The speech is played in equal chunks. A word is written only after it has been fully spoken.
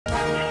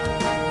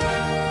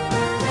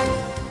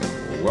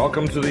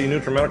Welcome to the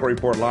NutriMedical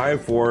Report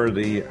Live for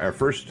the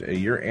first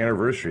year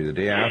anniversary, the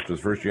day after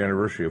the first year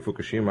anniversary of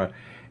Fukushima.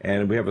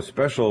 And we have a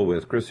special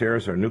with Chris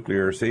Harris, our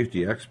nuclear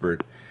safety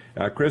expert.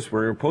 Chris,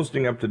 we're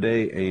posting up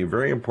today a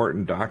very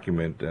important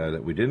document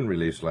that we didn't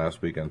release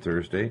last week on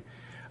Thursday.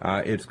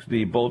 It's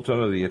the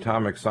Bulletin of the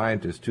Atomic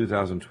Scientist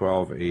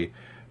 2012, a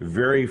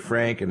very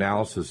frank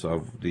analysis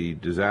of the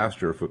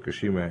disaster of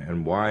Fukushima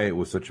and why it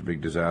was such a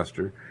big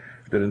disaster.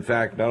 That in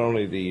fact, not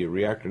only the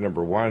reactor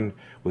number 1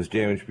 was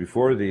damaged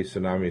before the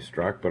tsunami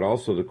struck, but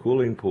also the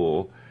cooling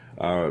pools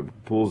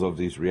of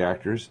these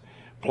reactors,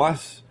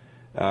 plus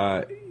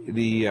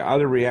the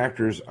other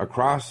reactors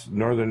across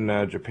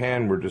northern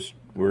Japan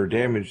were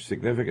damaged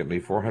significantly.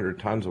 400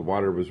 tons of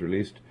water was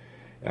released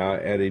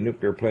at a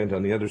nuclear plant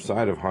on the other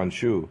side of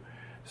Honshu.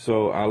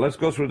 So let's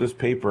go through this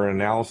paper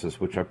analysis,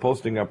 which I'm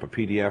posting up a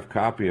PDF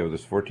copy of,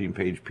 this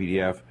 14-page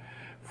PDF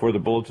for the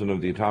Bulletin of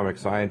the Atomic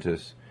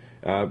Scientists.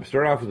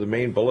 Start off with the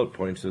main bullet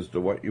points as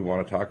to what you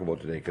want to talk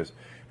about today, because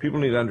people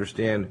need to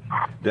understand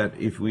that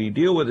if we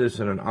deal with this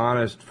in an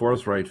honest,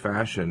 forthright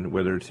fashion,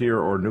 whether it's here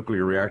or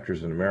nuclear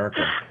reactors in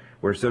America,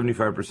 where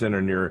 75%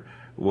 are near,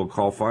 we'll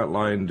call fault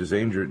line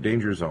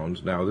danger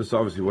zones. Now, this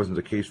obviously wasn't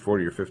the case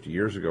 40 or 50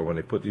 years ago when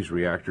they put these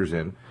reactors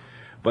in,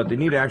 but they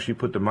need to actually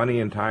put the money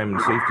and time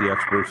and safety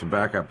experts and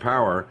backup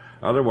power.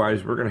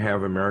 Otherwise, we're going to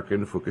have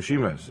American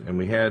Fukushimas. And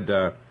we had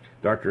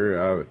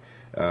Dr.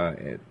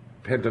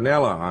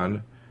 Pentanella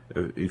on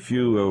a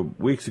few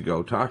weeks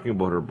ago talking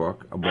about her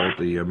book about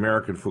the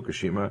American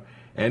Fukushima,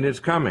 and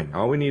it's coming.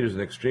 All we need is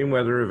an extreme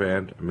weather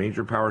event, a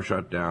major power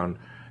shutdown,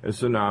 a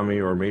tsunami,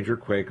 or a major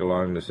quake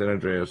along the San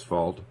Andreas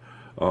Fault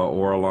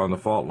or along the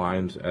fault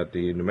lines at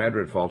the New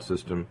Madrid Fault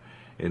System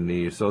in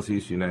the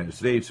southeast United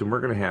States, and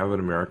we're going to have an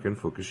American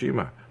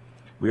Fukushima.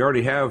 We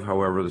already have,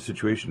 however, the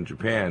situation in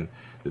Japan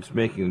that's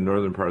making the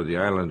northern part of the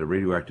island a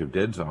radioactive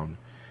dead zone,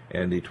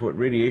 and the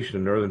radiation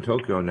in northern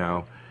Tokyo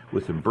now,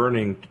 with them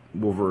burning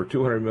over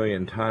 200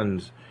 million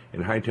tons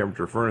in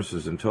high-temperature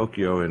furnaces in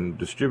Tokyo and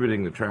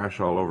distributing the trash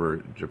all over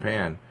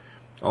Japan,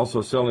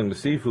 also selling the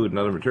seafood and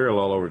other material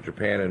all over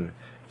Japan, and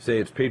say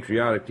it's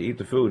patriotic to eat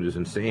the food is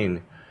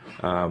insane.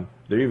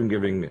 They're even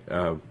giving,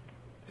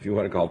 if you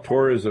want to call it,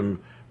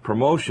 tourism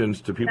promotions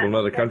to people in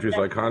other countries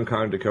like Hong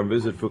Kong to come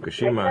visit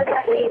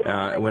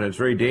Fukushima when it's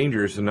very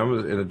dangerous, and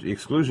the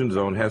exclusion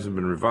zone hasn't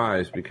been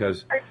revised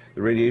because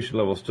the radiation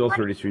level is still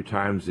 33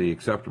 times the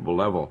acceptable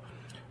level.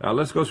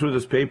 Let's go through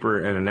this paper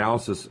and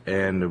analysis,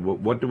 and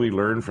what do we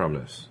learn from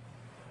this?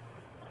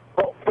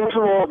 Well, first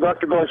of all,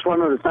 Dr. Gleiss, I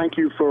wanted to thank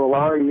you for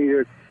allowing me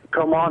to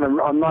come on.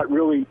 I'm not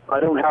really, I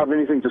don't have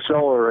anything to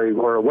sell or a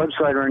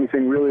website or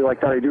anything really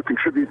like that. I do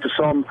contribute to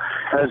some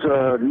as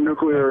a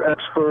nuclear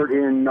expert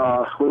in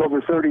with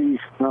over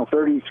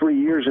 33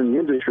 years in the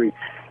industry.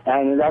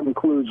 And that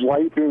includes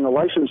being a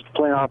licensed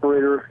plant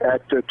operator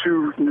at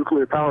 2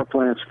 nuclear power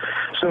plants.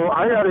 So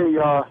I had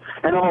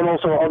and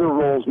also other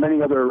roles, many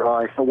other,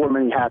 I wore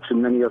many hats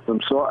in many of them.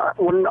 So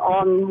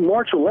on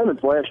March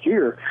 11th last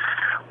year,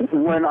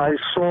 when I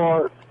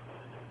saw,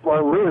 I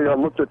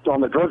looked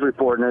on the Drudge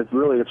Report, and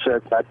it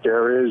said that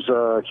there is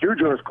a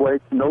huge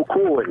earthquake, no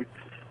cooling.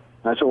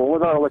 I said, well, what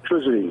about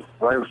electricity?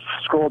 I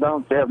scroll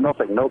down, they have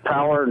nothing, no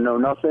power, no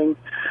nothing,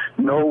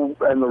 and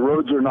the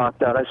roads are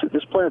knocked out. I said,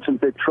 this plant's in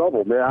big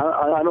trouble, man.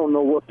 I don't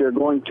know what they're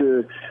going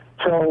to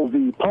tell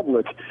the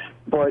public,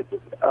 but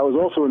I was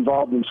also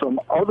involved in some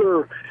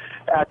other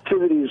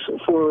activities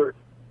for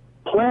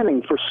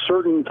planning for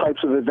certain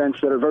types of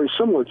events that are very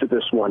similar to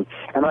this one.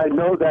 And I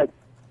know that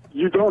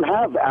you don't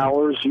have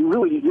hours. You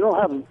don't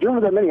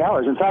have that many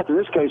hours. In fact, in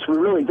this case, we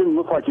really didn't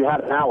look like you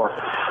had an hour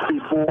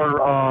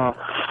before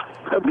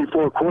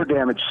core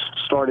damage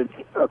started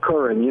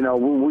occurring. You know,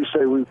 we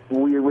say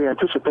we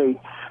anticipate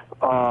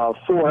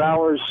 4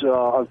 hours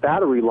of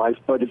battery life,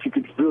 but if you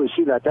could really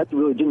see that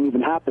really didn't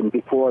even happen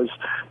because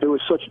there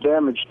was such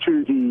damage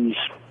to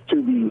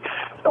the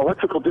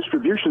electrical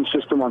distribution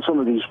system on some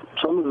of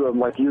them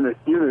like Unit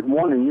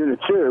 1 and Unit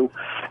 2.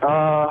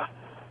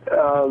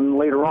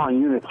 Later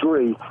on, Unit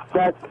 3,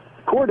 that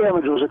core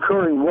damage was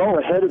occurring well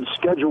ahead of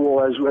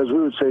schedule, as we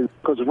would say,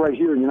 because right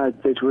here in the United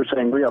States, we're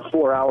saying we have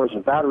 4 hours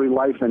of battery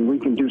life, and we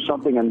can do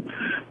something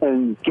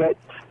and get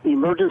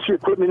emergency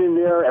equipment in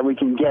there, and we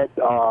could get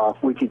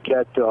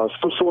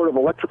some sort of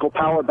electrical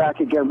power back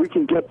again. We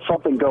can get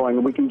something going,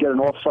 and we can get an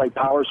off-site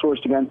power source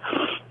again.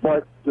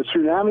 But the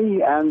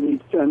tsunami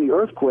and the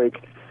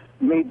earthquake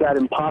made that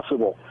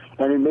impossible.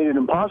 And it made it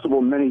impossible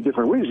in many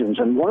different reasons.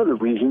 And one of the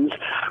reasons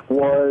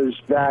was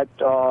that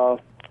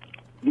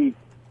the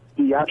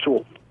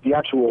actual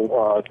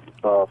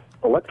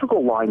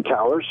electrical line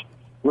towers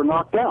were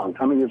knocked down.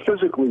 I mean, they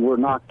physically were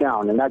knocked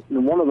down. And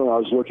one of them I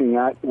was looking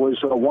at was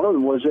one of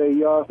them was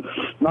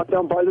knocked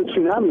down by the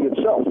tsunami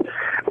itself.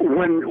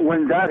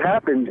 When that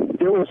happened,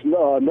 there was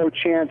no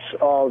chance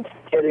of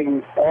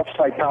getting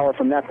off-site power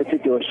from that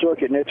particular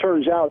circuit. And it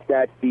turns out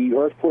that the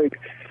earthquake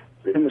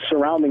in the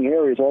surrounding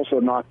areas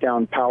also knocked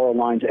down power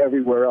lines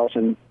everywhere else,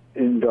 and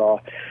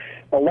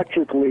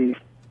electrically,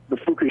 the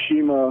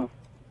Fukushima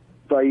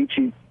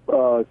Daiichi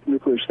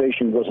nuclear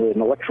station was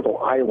an electrical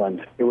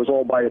island. It was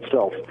all by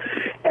itself.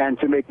 And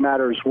to make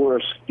matters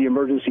worse, the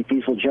emergency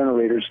diesel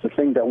generators, the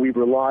thing that we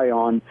rely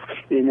on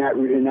in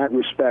that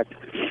respect,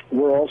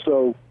 were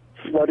also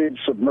flooded,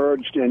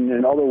 submerged,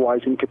 and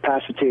otherwise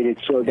incapacitated,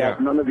 so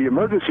that none of the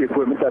emergency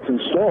equipment that's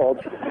installed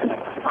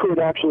could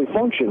actually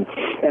function.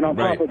 And on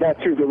top of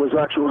that, too, there was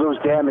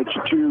damage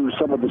to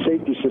some of the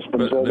safety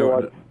systems.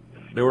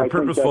 There were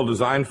purposeful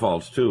design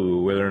faults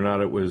too, whether or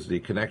not it was the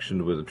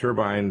connection with the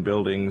turbine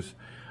buildings,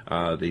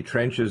 the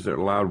trenches that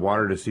allowed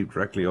water to seep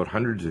directly out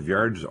hundreds of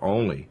yards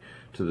only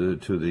to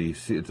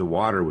the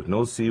water, with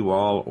no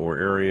seawall or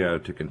area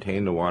to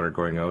contain the water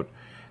going out.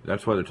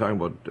 That's why they're talking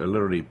about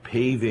literally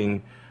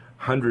paving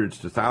hundreds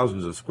to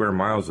thousands of square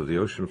miles of the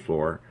ocean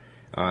floor.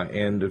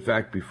 And in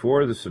fact,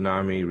 before the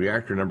tsunami,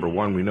 reactor number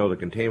 1, we know the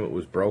containment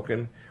was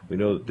broken. We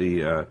know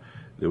that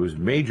there was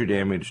major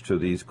damage to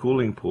these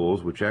cooling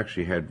pools, which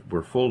actually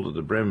were full to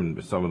the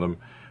brim, some of them,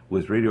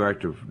 with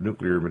radioactive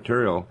nuclear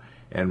material.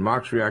 And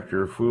MOX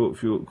reactor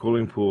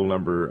cooling pool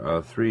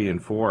number 3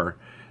 and 4,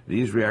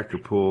 these reactor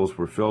pools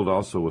were filled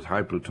also with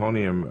high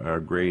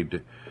plutonium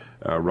grade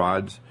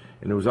rods.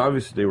 And it was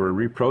obvious they were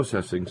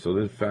reprocessing, so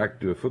in fact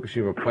the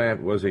Fukushima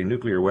plant was a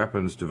nuclear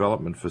weapons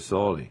development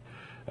facility.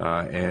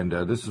 And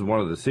this is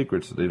one of the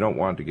secrets that they don't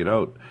want to get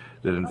out,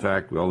 that in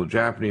fact, while the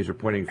Japanese are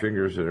pointing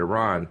fingers at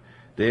Iran,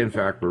 they in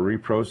fact were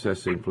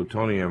reprocessing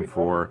plutonium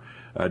for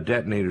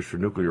detonators for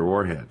nuclear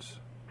warheads.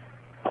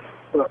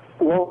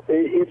 Well,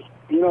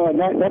 and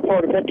that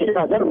part of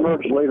that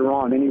emerged later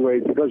on anyway,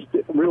 because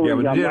really... Yeah,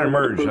 but it did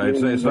emerge.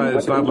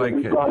 It's not like...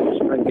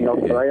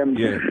 I am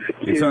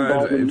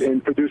involved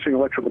in producing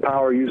electrical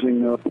power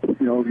using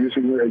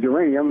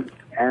uranium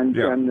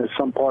and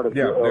some part of...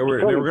 they were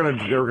going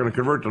to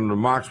convert them to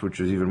MOX, which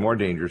is even more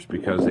dangerous,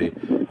 because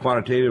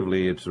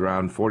quantitatively it's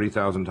around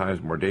 40,000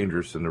 times more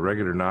dangerous than the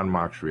regular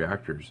non-MOX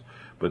reactors.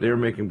 But they were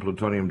making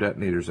plutonium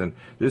detonators, and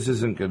this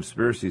isn't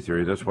conspiracy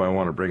theory. That's why I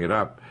want to bring it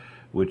up,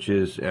 which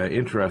is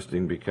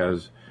interesting,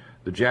 because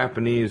the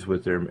Japanese,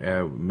 with their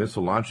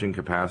missile launching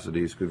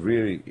capacities, could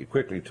really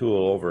quickly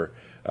tool over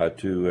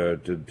to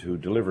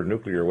deliver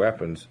nuclear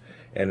weapons.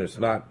 And it's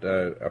not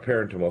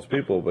apparent to most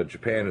people, but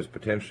Japan is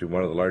potentially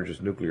one of the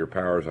largest nuclear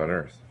powers on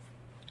Earth.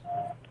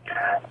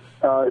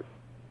 And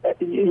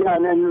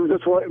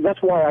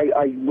that's why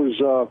I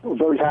was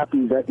very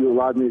happy that you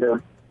allowed me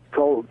to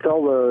at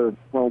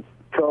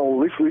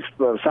least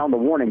sound the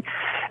warning,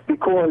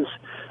 because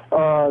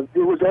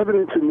it was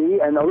evident to me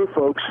and other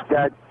folks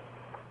that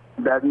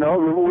no,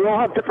 we all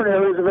have different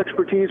areas of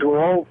expertise.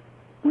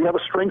 We have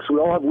strengths, we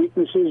all have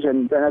weaknesses,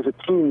 and as a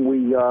team,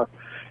 we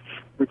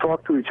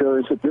talked to each other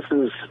and said, this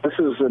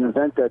is an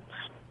event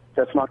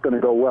that's not going to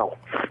go well.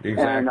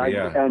 Exactly.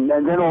 And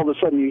then all of a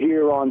sudden you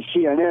hear on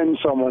CNN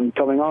someone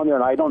coming on there,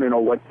 and I don't even know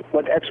what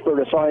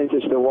expert or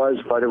scientist it was,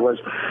 but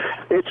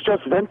it's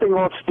just venting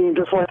off steam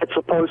just like it's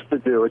supposed to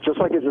do. It's just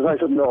like it's. I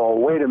said, no,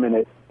 wait a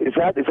minute, is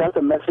that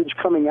the message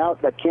coming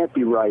out? That can't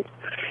be right.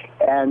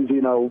 And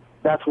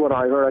that's what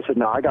I heard. I said,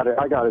 no, I got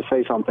to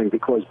say something,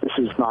 because this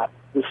is not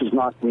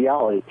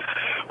reality.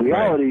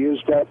 Reality is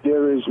that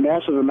there is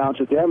massive amounts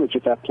of damage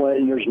at that plant,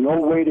 and there's no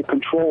way to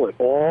control it.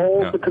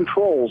 All the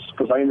controls,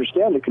 because I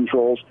understand the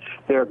controls,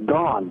 they're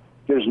gone.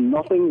 There's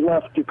nothing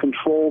left to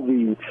control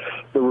the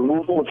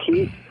removal of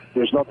heat.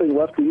 There's nothing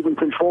left to even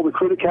control the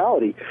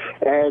criticality,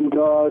 and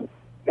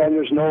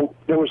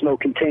there was no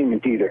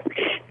containment either.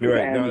 You're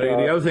right. And,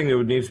 the other thing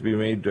that needs to be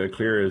made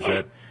clear is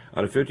that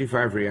out of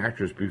 55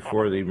 reactors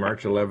before the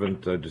March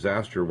 11th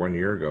disaster 1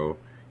 year ago,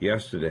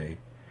 yesterday,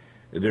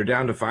 they're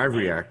down to 5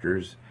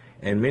 reactors,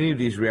 and many of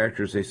these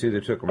reactors, they say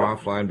they took them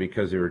offline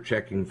because they were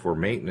checking for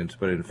maintenance,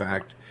 but in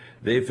fact,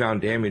 they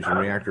found damage in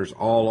reactors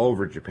all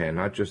over Japan,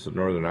 not just the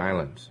northern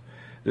islands.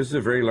 This is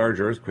a very large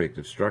earthquake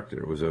that struck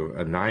there. It was a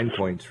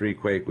 9.3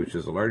 quake, which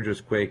is the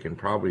largest quake in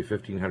probably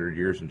 1,500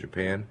 years in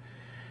Japan.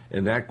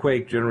 And that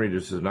quake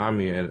generated a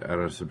tsunami at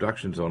a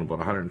subduction zone about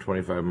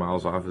 125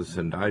 miles off of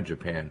Sendai,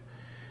 Japan.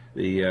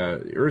 The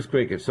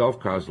earthquake itself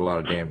caused a lot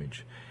of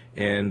damage.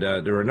 And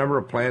there are a number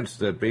of plants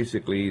that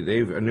basically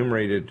they've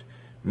enumerated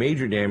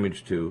major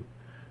damage to.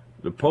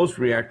 The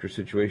post-reactor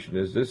situation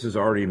is this is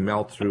already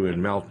melt through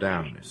and melt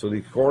down. So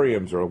the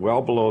coriums are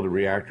well below the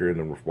reactor in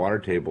the water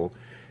table,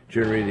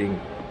 generating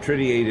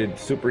tritiated,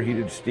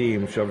 superheated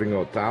steam, shoving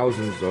out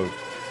thousands of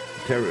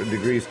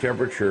degrees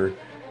temperature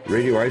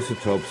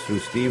radioisotopes through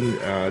steam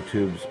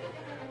tubes,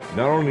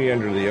 not only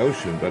under the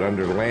ocean, but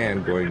under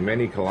land, going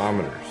many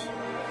kilometers.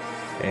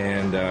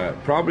 And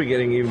probably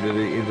getting even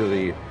into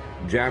the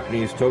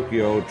Japanese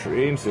Tokyo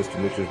train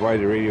system, which is why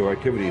the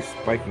radioactivity is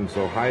spiking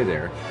so high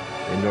there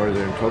in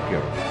northern Tokyo.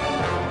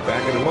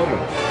 Back in a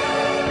moment.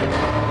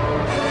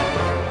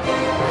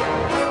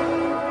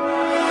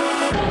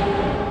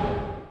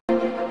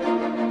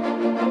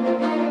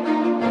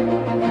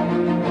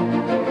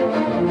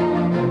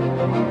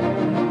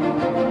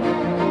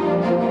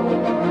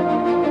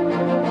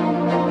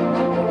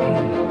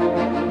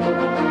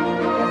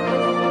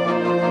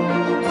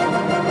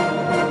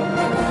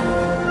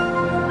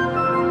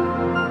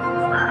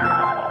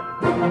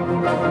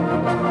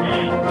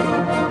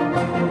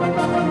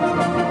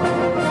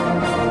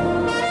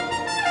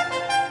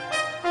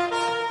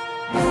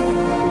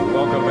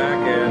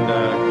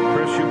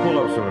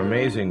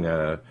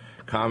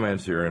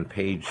 comments here on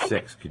page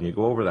 6. Can you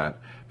go over that?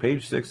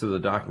 Page 6 of the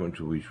document,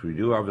 which we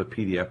do have the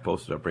PDF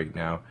posted up right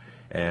now.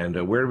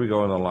 And where do we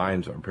go in the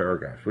lines or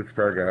paragraphs? Which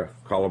paragraph,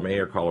 column A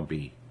or column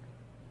B?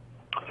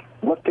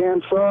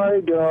 Left-hand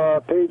side,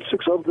 page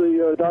 6 of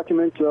the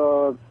document,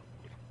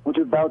 which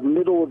is about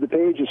middle of the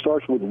page. It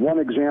starts with one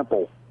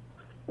example.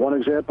 One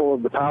example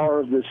of the power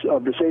of this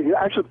agent.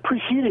 Actually,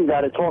 preceding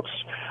that, it talks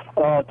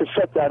to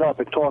set that up.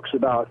 It talks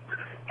about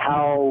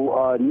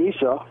how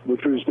NISA,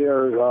 which was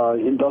their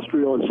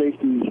industrial and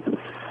safety,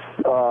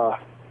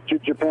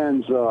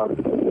 Japan's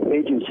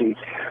agency,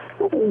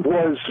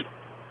 was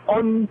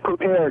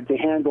unprepared to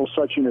handle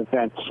such an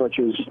event such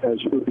as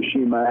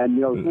Fukushima. And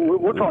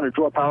we're trying to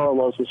draw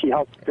parallels to see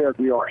how prepared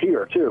we are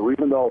here too.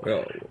 Even though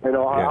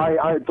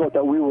I thought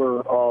that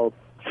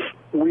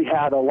we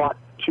had a lot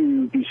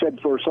to be said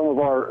for some of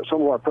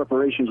our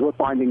preparations. We're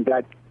finding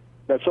that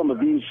some of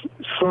these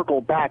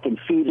circle back and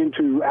feed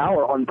into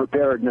our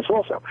unpreparedness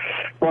also.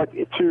 But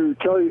to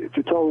tell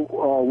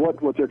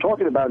what they're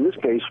talking about in this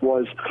case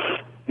was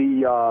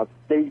we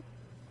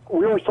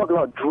always talk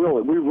about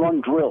drilling. We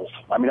run drills.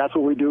 I mean, that's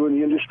what we do in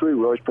the industry.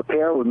 We always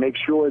prepare. We make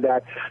sure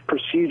that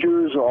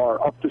procedures are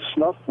up to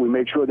snuff. We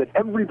make sure that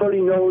everybody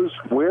knows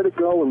where to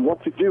go and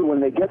what to do when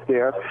they get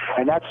there,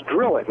 and that's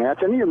drilling. And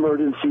that's any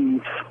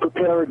emergency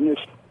preparedness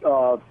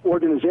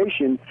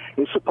organization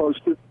is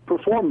supposed to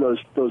perform those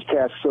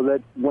tasks so that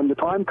when the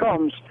time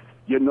comes,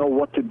 you know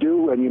what to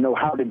do and you know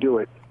how to do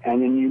it. And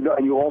then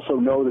you also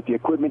know that the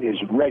equipment is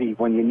ready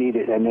when you need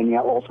it, and then you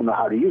also know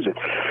how to use it.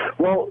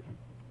 Well,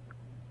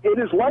 it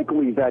is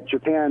likely that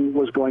Japan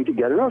was going to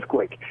get an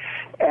earthquake.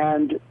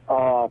 And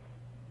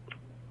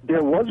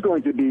there was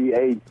going to be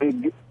a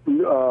big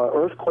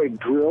earthquake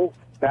drill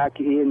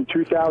back in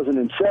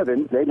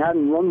 2007. They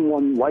hadn't run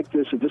one like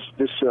this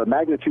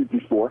magnitude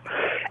before.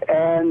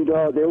 And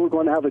they were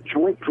going to have a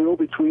joint drill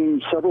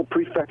between several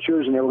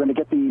prefectures, and they were going to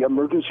get the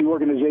emergency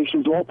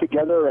organizations all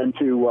together and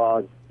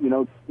to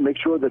make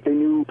sure that they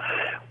knew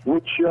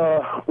which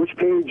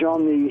page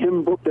on the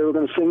hymn book they were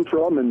going to sing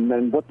from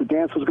and what the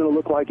dance was going to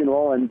look like and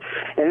all. And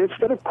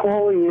instead of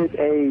calling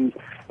it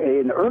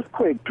an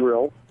earthquake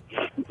drill,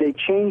 they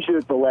changed it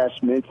at the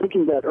last minute,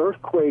 thinking that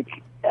earthquake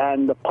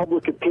and the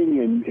public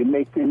opinion it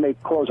may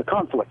cause a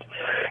conflict.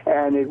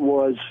 And it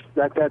was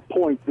at that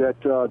point that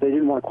they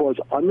didn't want to cause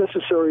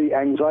unnecessary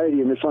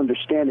anxiety and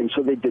misunderstanding,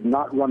 so they did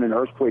not run an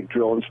earthquake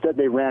drill. Instead,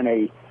 they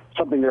ran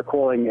something they're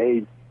calling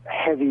a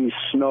heavy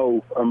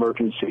snow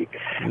emergency.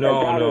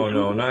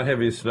 No, not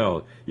heavy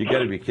snow. You got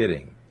to be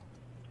kidding.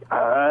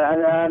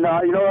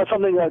 That's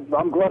something that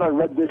I'm glad I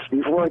read this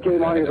before I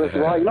came on here. I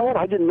said, well, you know what?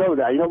 I didn't know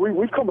that.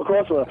 We've come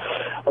across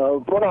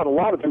brought out a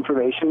lot of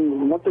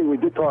information. One thing we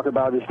did talk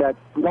about is that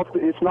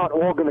it's not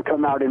all going to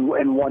come out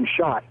in one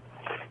shot.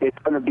 It's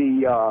going to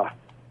be,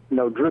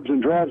 dribs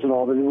and drabs and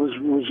all. But it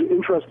was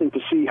interesting to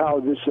see how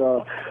this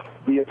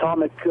the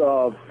atomic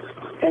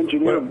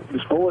engineer,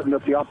 this bulletin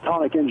of the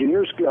atomic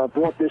engineers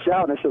brought this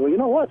out. And I said, well, you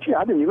know what? Yeah,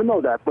 I didn't even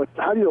know that. But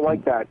how do you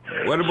like that?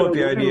 What about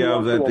the idea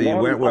of that the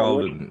wet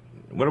well?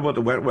 What about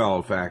the wet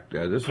well fact?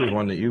 This was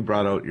one that you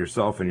brought out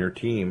yourself and your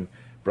team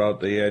brought out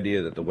the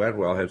idea that the wet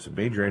well had some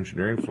major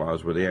engineering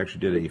flaws where they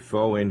actually did a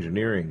faux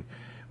engineering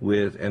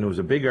and it was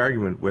a big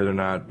argument whether or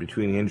not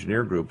between the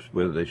engineer groups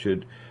whether they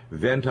should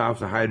vent off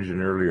the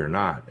hydrogen early or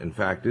not. In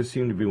fact, this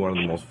seemed to be one of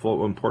the most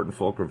important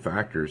fulcrum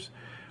factors.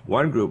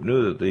 One group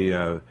knew that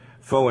the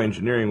faux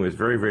engineering was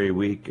very, very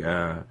weak.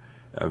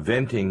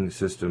 Venting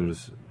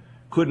systems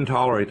couldn't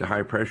tolerate the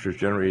high pressures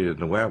generated in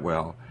the wet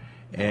well.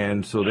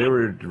 And so they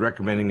were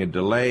recommending a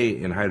delay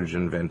in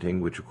hydrogen venting,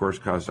 which of course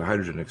caused a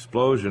hydrogen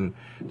explosion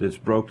that's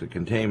broke the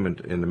containment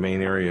in the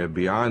main area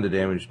beyond the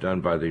damage done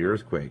by the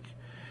earthquake.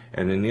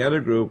 And then the other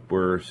group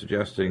were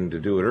suggesting to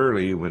do it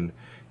early when,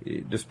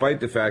 despite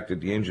the fact that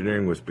the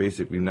engineering was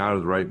basically not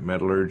of the right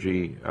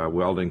metallurgy,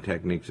 welding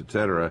techniques,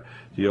 etc.,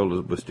 to be able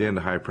to withstand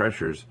the high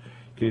pressures.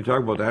 Can you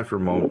talk about that for a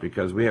moment?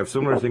 Because we have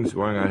similar things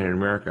going on here in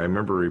America. I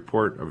remember a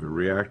report of a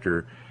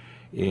reactor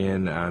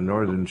in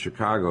northern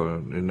Chicago,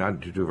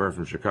 not too far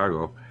from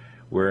Chicago,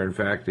 where in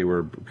fact they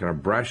were kind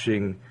of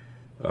brushing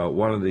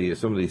some of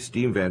these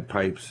steam vent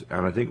pipes,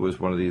 and I think it was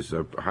one of these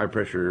high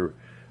pressure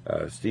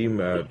steam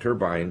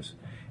turbines,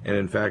 and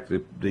in fact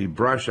the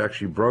brush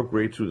actually broke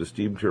right through the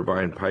steam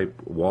turbine pipe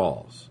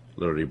walls,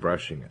 literally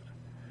brushing it.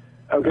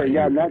 Okay,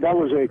 and that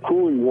was a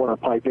cooling water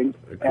piping.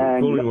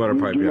 Cooling water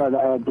piping, yeah.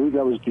 I believe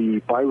that was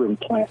the Byron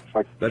plant.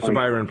 That's the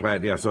Byron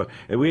plant, yeah. So,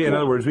 in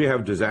other words, we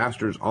have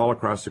disasters all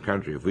across the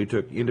country. If we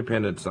took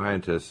independent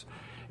scientists,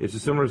 it's a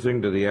similar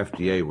thing to the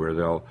FDA, where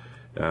they'll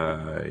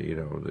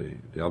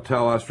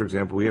tell us, for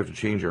example, we have to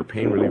change our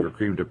pain reliever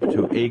cream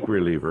to ache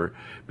reliever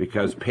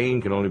because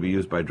pain can only be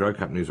used by drug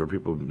companies or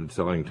people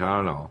selling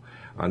Tylenol.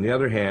 On the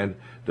other hand,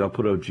 they'll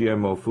put out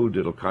GMO food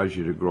that'll cause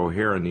you to grow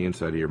hair on the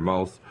inside of your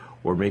mouth,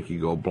 or make you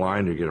go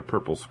blind or get a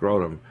purple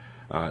scrotum.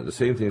 The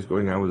same thing's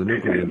going on with the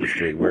nuclear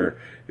industry, where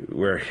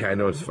I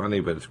know it's funny,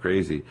 but it's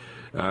crazy.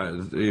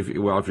 If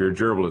you're a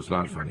gerbil, it's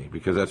not funny,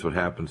 because that's what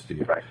happens to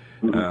you.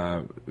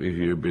 If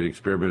you've been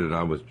experimented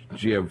on with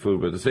GM food,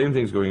 but the same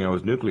thing's going on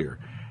with nuclear.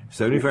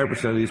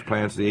 75% of these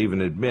plants, they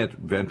even admit,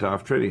 vent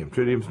off tritium.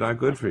 Tritium's not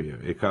good for you.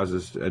 It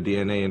causes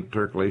DNA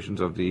intercalations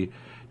of the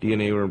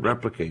DNA when it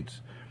replicates.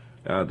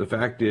 The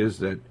fact is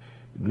that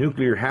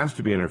nuclear has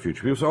to be in our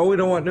future. People say, oh, we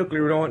don't want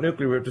nuclear,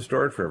 we have to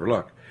store it forever.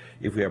 Look,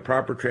 if we have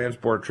proper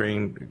transport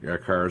train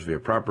cars, we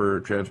have proper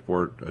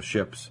transport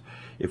ships,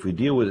 if we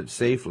deal with it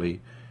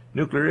safely,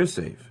 nuclear is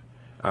safe.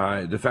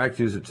 The fact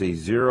is it's a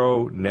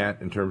zero net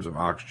in terms of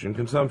oxygen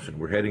consumption.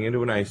 We're heading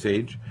into an ice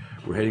age.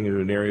 We're heading into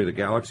an area of the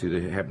galaxy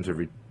that happens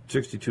every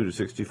 62 to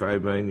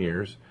 65 million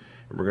years.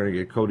 And we're going to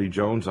get Cody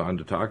Jones on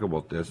to talk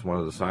about this, one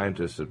of the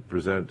scientists that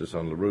presented this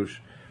on LaRouche.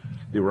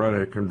 They were on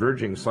a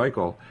converging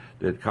cycle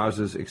that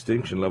causes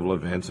extinction level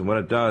events, and when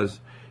it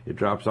does, it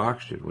drops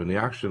oxygen. When the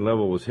oxygen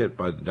level was hit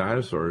by the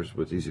dinosaurs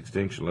with these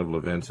extinction level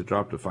events, it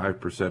dropped to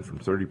 5% from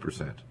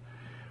 30%.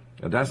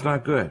 And that's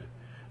not good.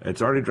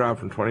 It's already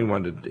dropped from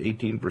 21 to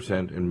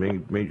 18%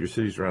 in major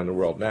cities around the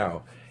world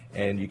now.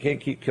 And you can't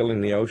keep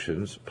killing the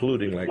oceans,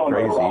 polluting like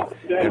crazy,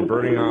 and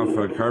burning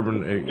off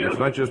carbon. It's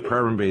not just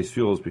carbon-based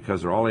fuels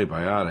because they're all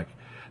abiotic.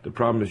 The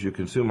problem is you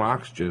consume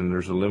oxygen, and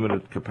there's a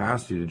limited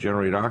capacity to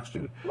generate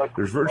oxygen.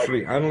 There's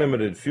virtually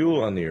unlimited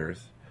fuel on the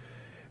Earth,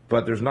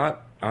 but there's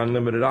not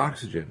unlimited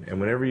oxygen.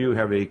 And whenever you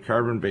have a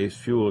carbon-based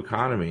fuel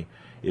economy,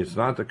 it's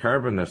not the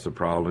carbon that's the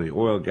problem, the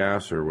oil,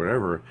 gas, or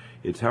whatever.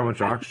 It's how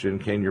much oxygen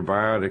can your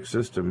biotic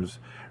systems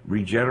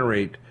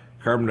regenerate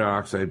carbon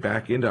dioxide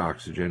back into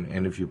oxygen.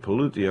 And if you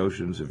pollute the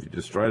oceans, if you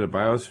destroy the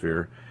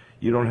biosphere,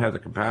 you don't have the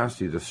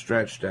capacity to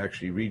stretch to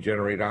actually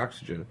regenerate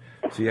oxygen.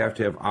 So you have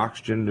to have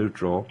oxygen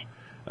neutral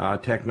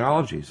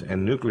technologies,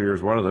 and nuclear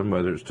is one of them,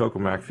 whether it's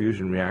tokamak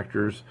fusion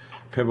reactors,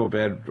 pebble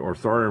bed or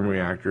thorium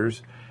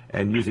reactors,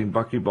 and using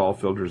buckyball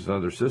filters and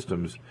other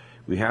systems.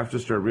 We have to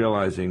start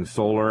realizing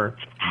solar,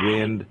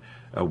 wind,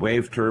 a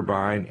wave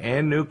turbine,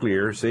 and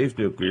nuclear, safe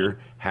nuclear,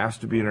 has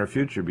to be in our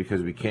future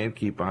because we can't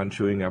keep on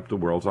chewing up the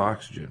world's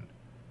oxygen.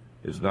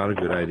 It's not a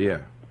good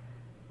idea.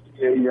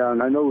 Yeah,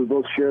 and I know we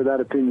both share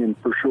that opinion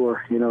for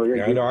sure. You know,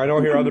 yeah, I know.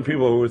 I hear other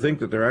people who think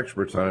that they're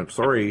experts on it.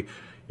 Sorry,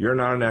 you're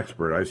not an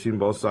expert. I've seen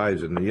both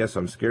sides, and yes,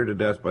 I'm scared to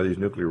death by these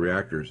nuclear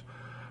reactors.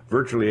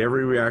 Virtually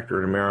every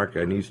reactor in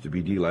America needs to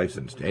be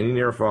delicensed. Any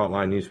near fault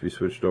line needs to be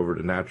switched over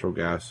to natural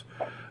gas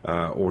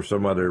or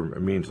some other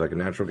means like a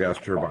natural gas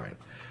turbine.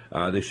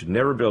 They should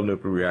never build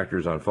nuclear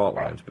reactors on fault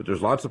lines, but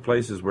there's lots of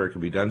places where it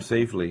can be done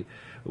safely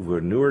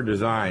with newer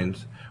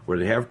designs where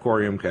they have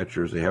corium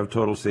catchers, they have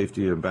total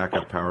safety and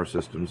backup power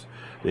systems,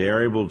 they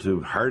are able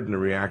to harden the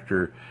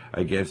reactor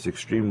against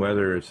extreme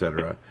weather,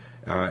 etc.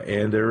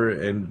 And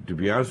to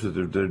be honest with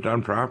you, they're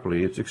done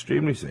properly, it's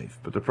extremely safe.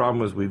 But the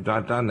problem is we've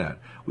not done that.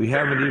 We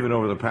haven't even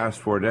over the past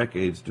 4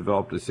 decades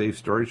developed a safe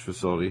storage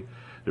facility.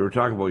 They were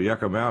talking about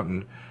Yucca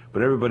Mountain,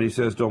 but everybody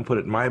says don't put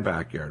it in my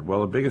backyard. Well,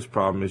 the biggest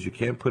problem is you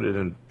can't put it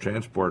in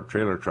transport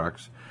trailer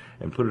trucks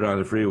and put it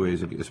on the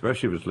freeways,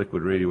 especially if it's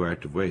liquid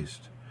radioactive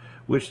waste,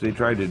 which they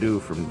tried to do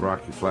from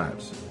Rocky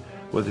Flats.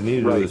 What they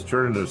need to do is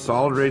turn it into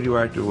solid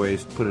radioactive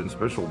waste, put it in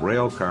special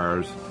rail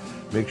cars,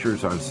 make sure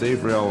it's on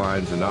safe rail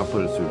lines and not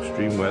put it to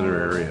extreme weather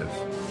areas.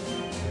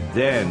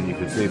 Then you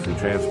can safely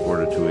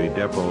transport it to a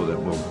depot that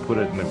will put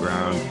it in the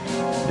ground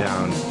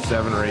down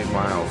 7 or 8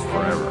 miles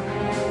forever.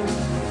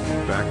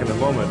 Back in a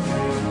moment.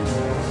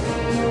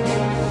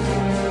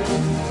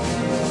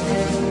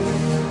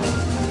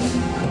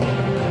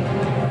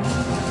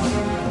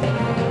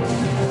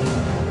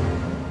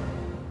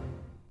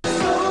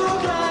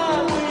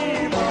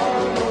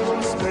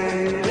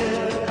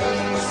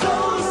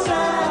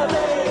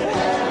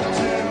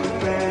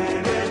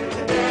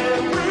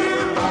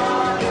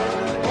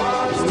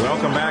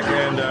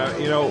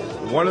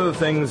 One of the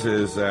things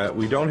is that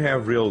we don't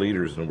have real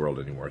leaders in the world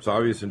anymore. It's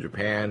obvious in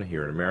Japan,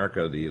 here in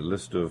America, the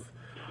list of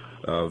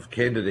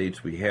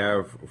candidates we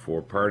have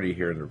for party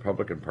here in the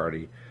Republican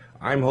Party.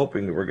 I'm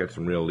hoping that we'll get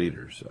some real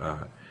leaders.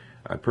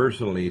 I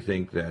personally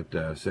think that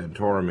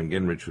Santorum and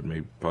Gingrich would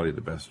make probably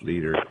the best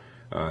leader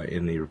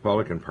in the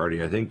Republican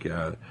Party. I think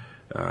that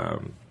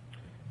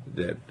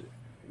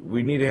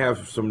we need to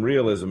have some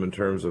realism in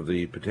terms of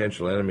the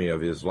potential enemy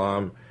of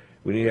Islam.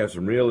 We need to have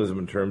some realism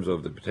in terms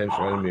of the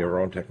potential enemy of our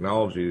own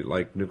technology,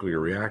 like nuclear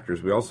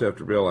reactors. We also have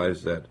to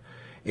realize that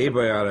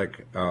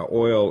abiotic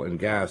oil and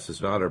gas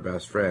is not our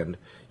best friend.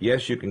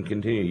 Yes, you can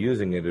continue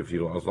using it as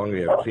long as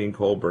you have clean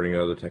coal burning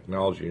out of the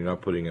technology. You're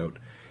not putting out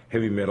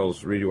heavy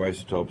metals,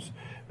 radioisotopes,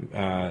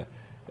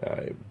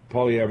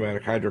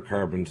 polyaromatic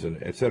hydrocarbons,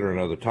 and et cetera, and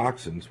other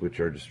toxins,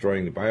 which are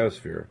destroying the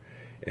biosphere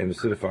and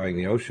acidifying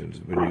the oceans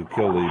when you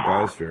kill the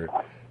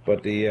biosphere.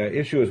 But the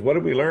issue is, what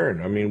did we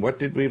learn? I mean, what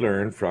did we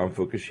learn from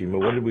Fukushima?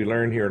 What did we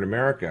learn here in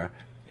America?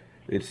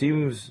 It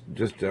seems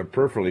just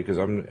peripherally, because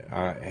I'm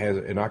has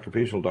an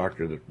occupational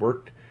doctor that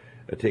worked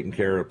taking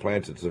care of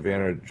plants at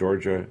Savannah,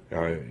 Georgia,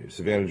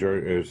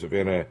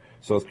 Savannah,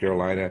 South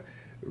Carolina,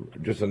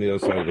 just on the other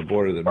side of the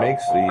border that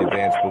makes the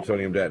advanced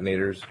plutonium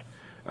detonators.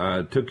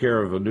 Took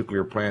care of a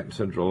nuclear plant in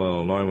central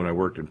Illinois when I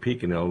worked in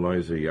Pekin, Illinois,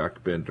 as the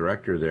occupant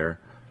director there,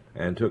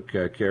 and took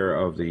care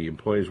of the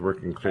employees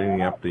working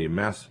cleaning up the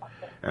mess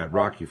at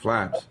Rocky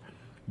Flats.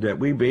 That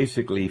we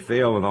basically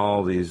fail in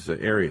all these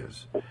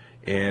areas.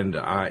 And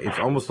it's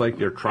almost like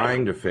they're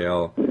trying to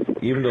fail,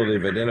 even though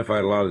they've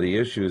identified a lot of the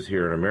issues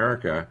here in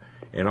America.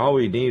 And all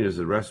we need is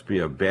a recipe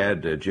of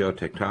bad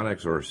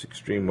geotectonics or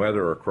extreme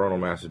weather or coronal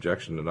mass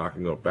ejection to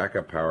knocking out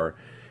backup power.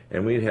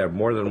 And we'd have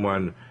more than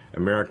one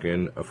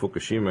American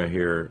Fukushima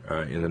here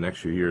in the next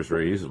few years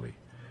very easily.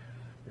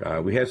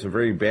 We had some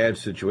very bad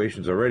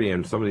situations already,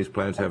 and some of these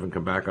plants haven't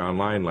come back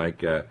online,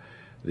 like what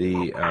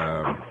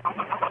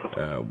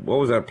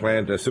was that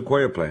plant? The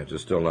Sequoia plant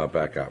is still not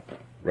back up,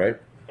 right?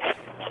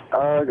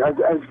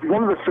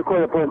 One of the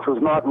Sequoia plants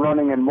was not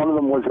running, and one of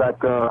them was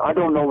that I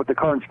don't know what the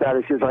current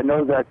status is. I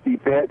know that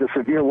the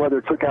severe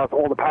weather took out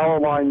all the power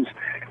lines,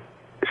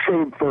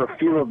 save for a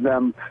few of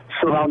them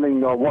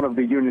surrounding one of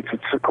the units at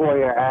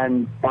Sequoia,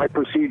 and by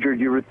procedure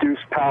you reduce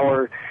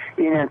power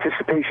in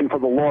anticipation for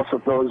the loss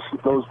of those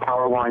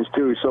power lines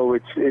too. So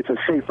it's a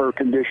safer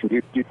condition.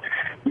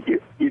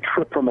 You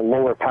trip from a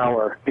lower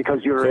power because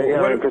you're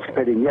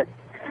anticipating it.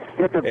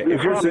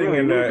 If you're sitting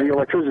in the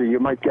electricity, you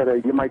might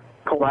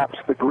collapse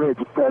the grid.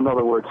 In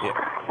other words,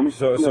 yeah.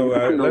 So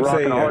let's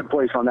say a hard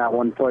place on that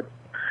one. But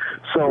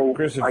so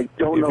Chris, I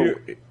don't know.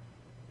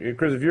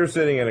 Chris, if you're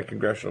sitting in a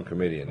congressional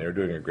committee and they're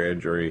doing a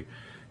grand jury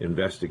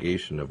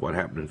investigation of what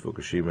happened in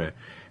Fukushima,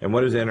 and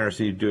what is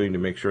NRC doing to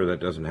make sure that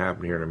doesn't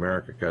happen here in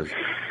America? Because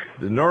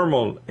the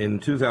normal in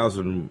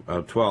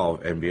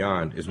 2012 and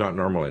beyond is not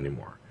normal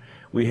anymore.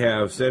 We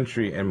have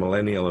century and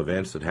millennial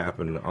events that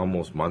happen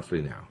almost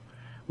monthly now.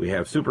 We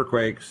have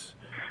superquakes,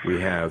 we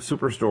have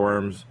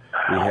superstorms,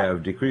 we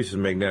have decreases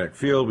in magnetic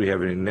field, we have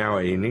now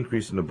an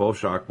increase in the bull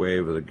shock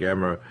wave of the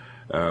gamma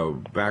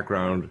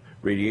background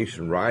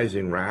radiation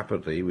rising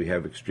rapidly. We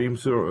have extreme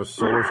solar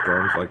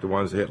storms like the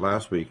ones that hit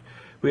last week.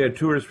 We had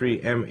 2 or 3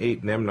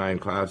 M8 and M9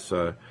 class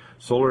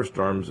solar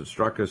storms that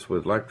struck us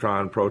with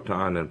electron,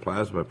 proton, and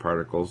plasma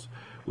particles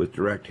with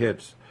direct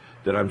hits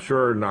that I'm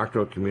sure knocked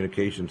out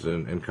communications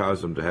and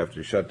caused them to have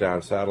to shut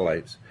down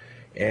satellites.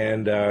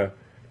 And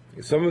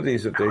some of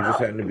these, if they just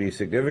happen to be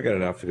significant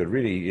enough, could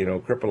really,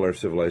 cripple our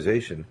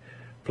civilization.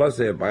 Plus,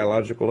 they have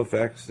biological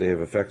effects. They have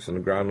effects on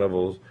the ground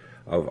levels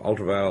of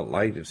ultraviolet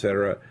light,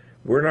 etc.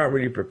 We're not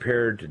really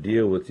prepared to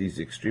deal with these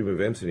extreme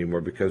events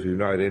anymore because we've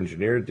not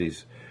engineered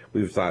these.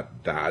 We've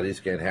thought, these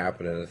can't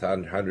happen in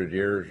 100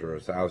 years or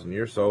 1,000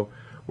 years, so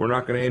we're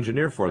not going to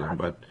engineer for them.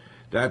 But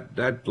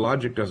that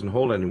logic doesn't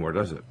hold anymore,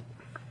 does it?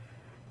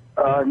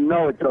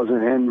 No, it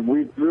doesn't. And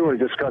we really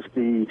discussed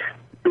the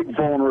big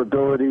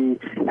vulnerability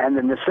and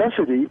the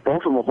necessity,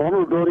 both from a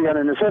vulnerability and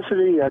a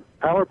necessity at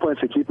power plants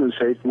to keep them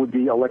safe would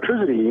be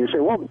electricity. And you say,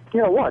 well,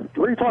 what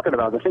are you talking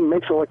about? The thing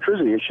makes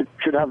electricity. It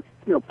should have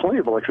plenty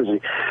of electricity,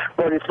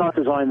 but it's not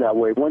designed that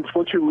way. Once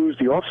you lose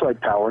the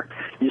offsite power,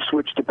 you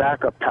switch to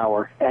backup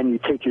power, and you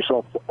take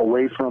yourself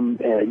away from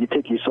you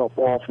take yourself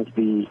off of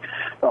the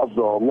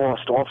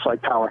lost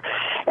offsite power.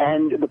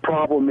 And the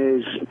problem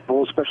is,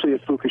 well, especially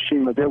at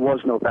Fukushima, there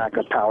was no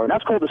backup power, and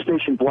that's called a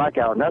station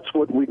blackout. And that's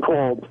what we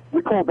called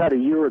that a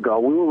year ago.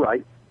 We were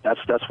right.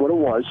 That's what it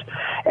was,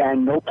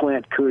 and no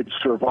plant could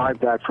survive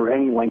that for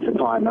any length of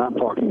time. And I'm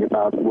talking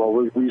about, well,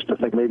 we used to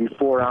think maybe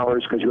 4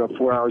 hours because you have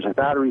 4 hours of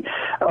battery.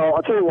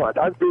 I'll tell you what,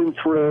 I've been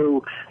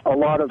through a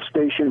lot of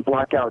station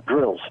blackout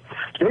drills.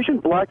 Station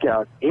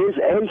blackout is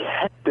a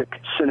hectic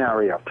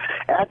scenario.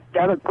 At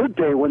a good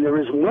day when there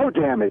is no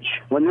damage,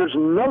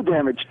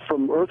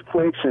 from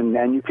earthquakes, and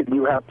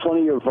you have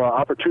plenty of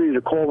opportunity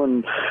to call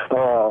in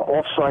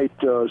off-site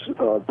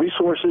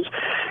resources,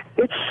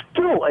 it's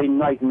still a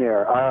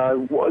nightmare.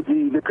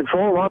 The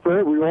controller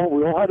operator, we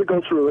all had to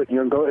go through it,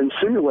 go and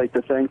simulate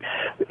the thing.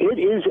 It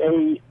is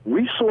a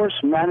resource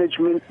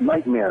management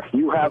nightmare.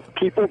 You have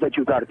people that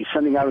you've got to be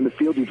sending out in the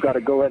field. You've got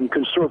to go ahead and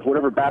conserve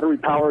whatever battery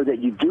power that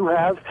you do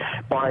have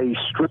by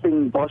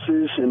stripping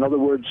buses. In other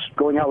words,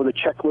 going out with a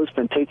checklist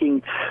and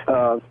taking,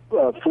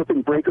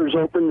 flipping breakers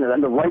open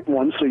and the right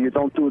ones so you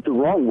don't do it the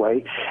wrong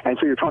way. And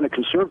so you're trying to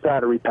conserve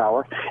battery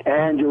power.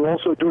 And you're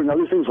also doing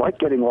other things like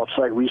getting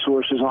off-site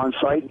resources on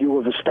site. You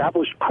have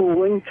established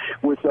cooling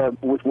with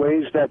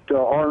ways that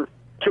aren't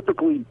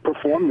typically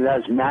performed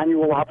as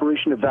manual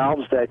operation of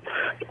valves that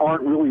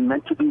aren't really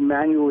meant to be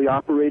manually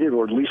operated,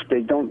 or at least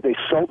they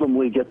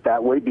seldomly get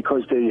that way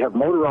because they have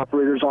motor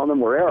operators on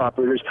them or air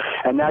operators,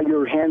 and now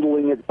you're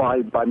handling it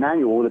by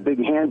manual with a big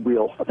hand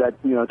wheel that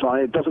it's on.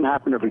 It doesn't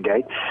happen every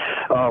day.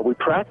 We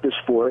practice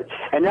for it,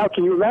 and now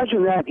can you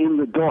imagine that in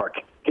the dark?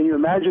 Can you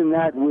imagine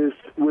that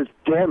with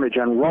damage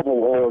and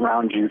rubble all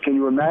around you? Can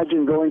you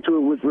imagine going through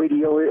it with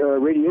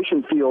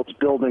radiation fields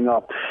building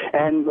up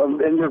and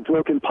there are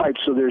broken pipes,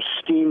 so there's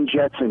steam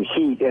jets and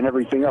heat and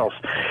everything else?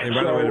 And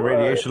by the way, the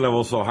radiation level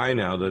is so high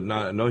now that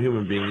no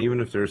human being, even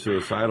if they're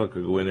suicidal,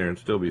 could go in there and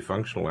still be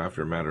functional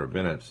after a matter of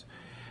minutes.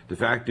 The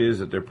fact is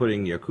that they're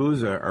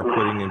Yakuza are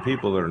putting in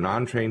people that are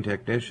non-trained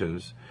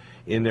technicians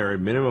in there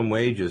at minimum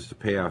wages to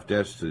pay off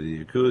debts to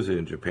the Yakuza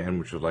in Japan,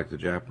 which was like the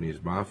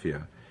Japanese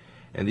mafia.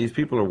 And these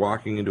people are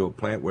walking into a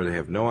plant where they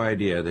have no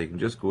idea. They can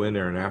just go in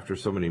there, and after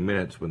so many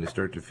minutes, when they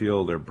start to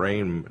feel their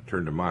brain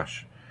turn to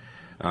mush,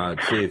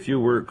 say a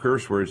few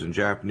curse words in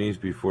Japanese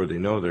before they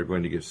know they're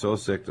going to get so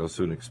sick they'll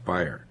soon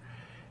expire.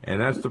 And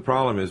that's the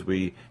problem, is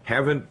we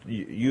haven't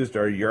used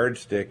our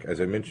yardstick, as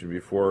I mentioned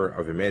before,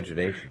 of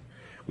imagination.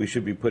 We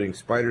should be putting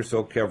spider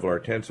silk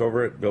Kevlar tents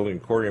over it, building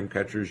corium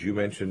catchers. You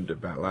mentioned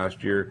about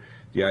last year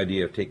the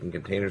idea of taking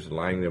containers and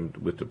lining them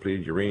with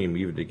depleted uranium,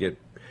 even to get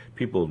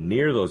people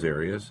near those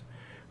areas.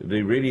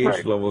 The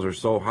radiation levels are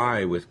so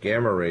high with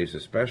gamma rays,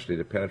 especially,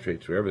 to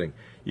penetrate through everything.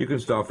 You can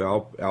stop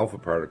alpha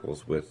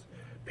particles with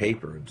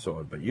paper and so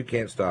on, but you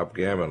can't stop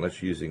gamma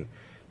unless you're using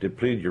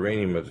depleted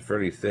uranium as a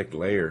fairly thick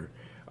layer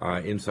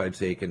inside,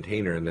 say, a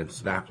container, and then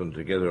snap them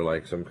together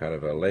like some kind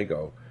of a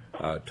Lego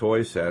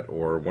toy set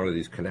or one of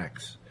these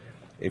Connects.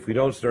 If we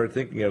don't start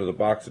thinking out of the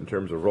box in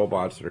terms of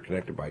robots that are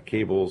connected by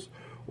cables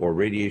or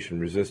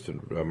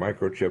radiation-resistant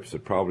microchips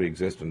that probably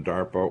exist in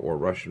DARPA or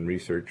Russian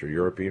research or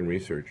European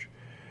research,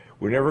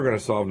 we're never going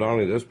to solve not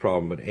only this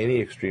problem, but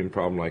any extreme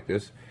problem like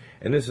this.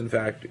 And this, in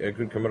fact,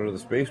 could come out of the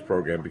space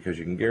program, because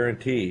you can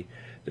guarantee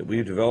that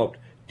we've developed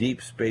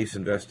deep space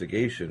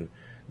investigation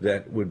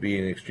that would be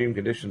in extreme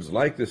conditions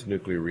like this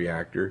nuclear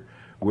reactor,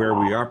 where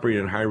we operate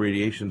in high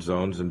radiation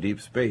zones in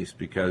deep space,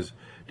 because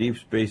deep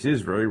space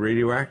is very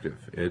radioactive.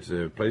 It's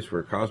a place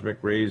where cosmic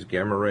rays,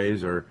 gamma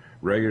rays, or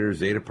regular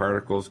zeta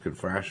particles can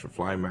flash up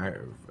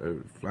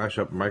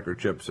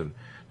microchips and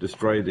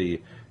destroy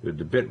the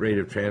bit rate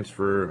of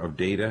transfer of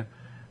data.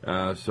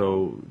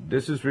 So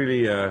this is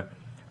really a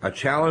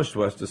challenge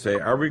to us to say,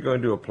 are we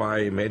going to apply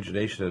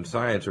imagination and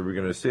science, or are we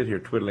going to sit here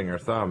twiddling our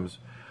thumbs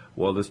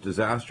while this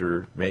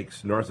disaster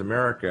makes North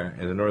America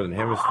and the Northern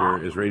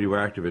Hemisphere as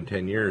radioactive in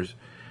 10 years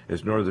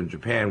as Northern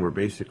Japan, where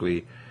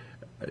basically,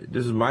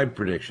 this is my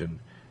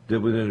prediction, that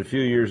within a few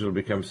years it'll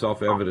become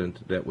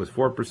self-evident that with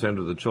 4%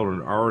 of the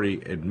children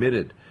already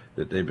admitted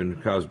that they've been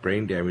caused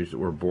brain damage that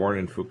were born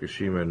in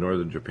Fukushima in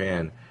Northern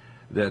Japan,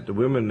 that the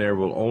women there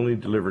will only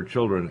deliver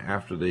children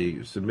after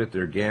they submit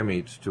their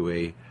gametes to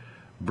a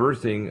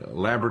birthing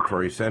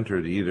laboratory center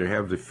to either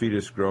have the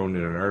fetus grown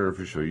in an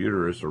artificial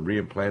uterus or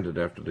reimplanted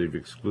after they've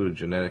excluded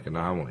genetic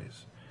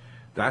anomalies.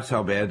 That's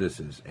how bad this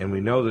is. And we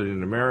know that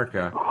in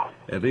America,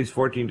 at least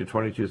 14 to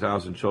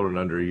 22,000 children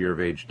under a year of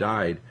age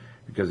died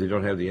because they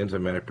don't have the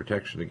enzymatic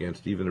protection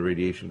against even the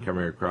radiation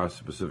coming across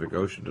the Pacific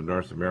Ocean to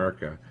North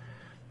America,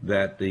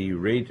 that the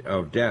rate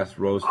of death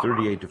rose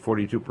 38 to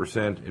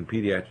 42% in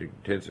pediatric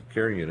intensive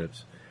care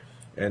units.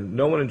 And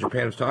no one in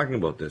Japan is talking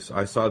about this.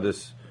 I saw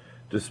this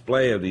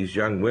display of these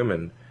young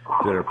women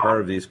that are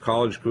part of these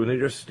college crew, and they're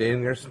just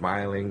standing there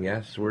smiling.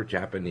 Yes, we're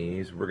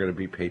Japanese, we're going to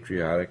be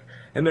patriotic,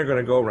 and they're going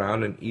to go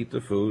around and eat the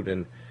food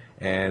and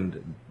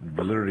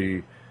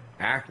literally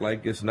act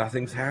like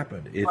nothing's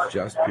happened. It's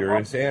just pure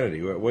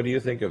insanity. What do you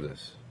think of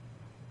this?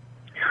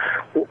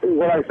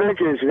 What I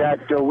think is that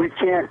we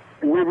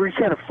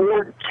can't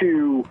afford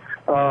to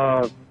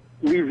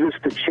leave this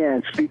to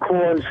chance,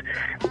 because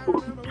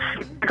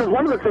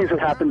one of the things that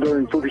happened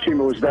during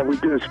Fukushima was that we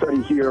did a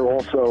study here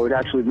also. It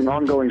actually been an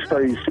ongoing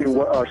study to see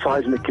what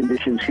seismic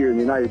conditions here in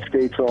the United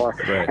States are,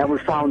 and we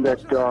found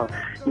that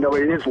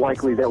it is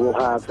likely that we'll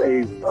have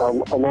a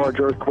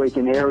large earthquake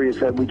in areas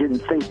that we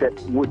didn't think that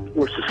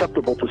were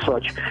susceptible to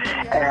such.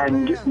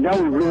 And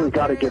now we really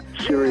got to get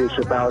serious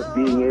about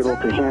being able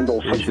to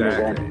handle such an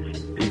event.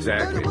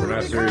 Exactly. We're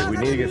not serious. We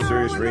need to get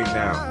serious right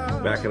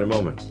now. Back in a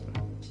moment.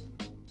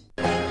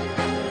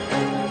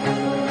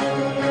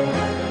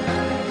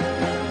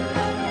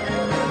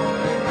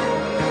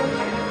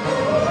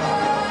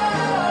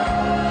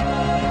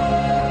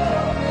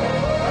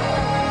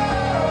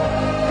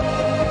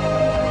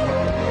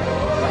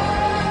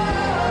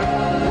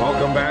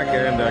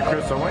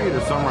 Chris, I want you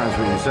to summarize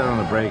what you said on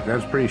the break.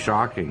 That's pretty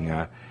shocking.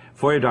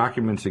 FOIA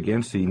documents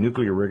against the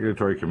Nuclear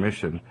Regulatory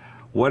Commission.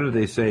 What did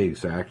they say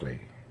exactly?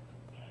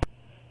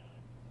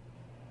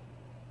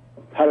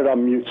 How did I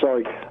mute?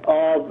 Sorry.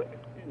 The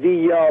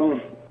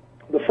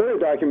FOIA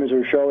documents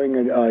are showing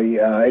an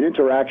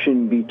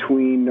interaction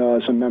between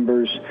some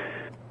members,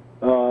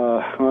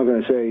 I'm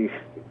going to say,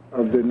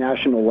 of the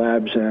national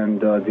labs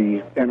and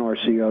the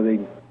NRCO. They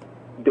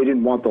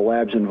didn't want the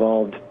labs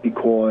involved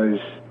because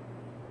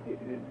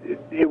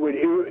they would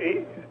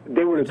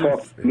have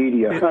talked to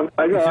media. It's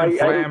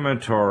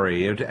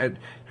inflammatory.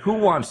 Who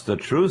wants the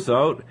truth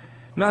out?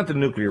 Not the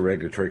Nuclear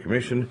Regulatory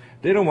Commission.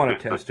 They don't want to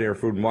test air,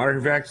 food, and water.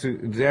 In fact,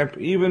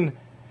 even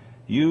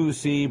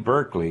UC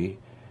Berkeley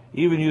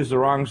even used the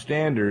wrong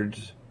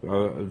standards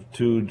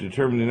to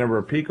determine the number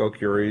of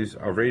picocuries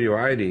of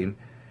radioiodine,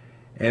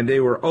 and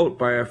they were out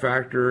by a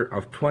factor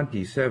of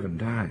 27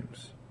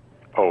 times.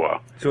 Oh,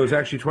 wow. So it's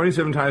actually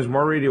 27 times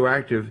more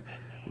radioactive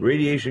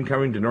radiation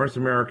coming to North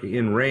America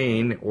in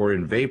rain or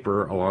in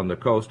vapor along the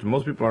coast.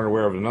 Most people aren't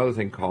aware of another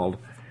thing called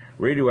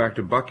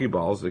radioactive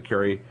buckyballs that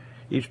carry,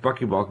 each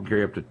buckyball can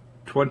carry up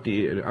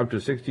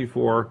to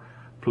 64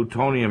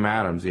 plutonium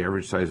atoms, the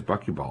average size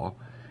buckyball.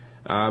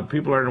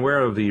 People aren't aware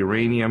of the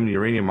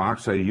uranium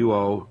oxide,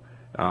 UO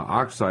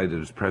oxide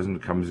that is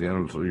present, comes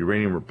in, so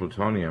uranium or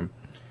plutonium.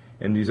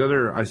 And these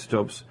other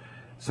isotopes,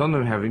 some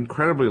of them have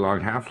incredibly long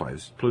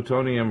half-lives.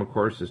 Plutonium, of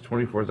course, is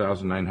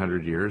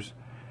 24,900 years.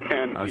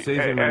 And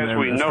cesium as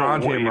we and know,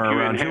 strontium if are you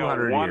around inhale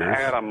 200 one years.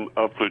 atom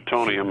of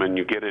plutonium and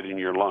you get it in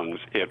your lungs,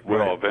 it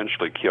will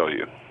eventually kill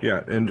you.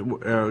 Yeah, and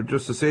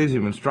just the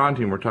cesium and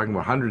strontium, we're talking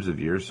about hundreds of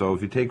years. So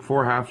if you take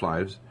 4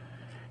 half-lives,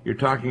 you're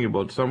talking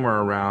about somewhere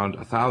around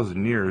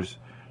 1,000 years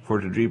for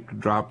it to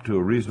drop to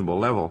a reasonable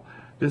level.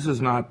 This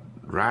is not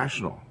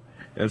rational.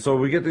 And so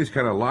we get these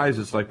kind of lies.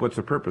 It's like, what's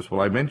the purpose?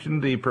 Well, I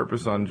mentioned the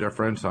purpose on Jeff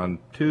Rent's on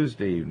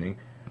Tuesday evening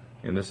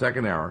in the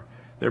second hour.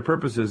 Their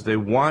purpose is they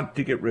want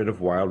to get rid of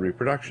wild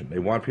reproduction. They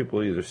want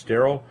people either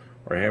sterile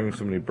or having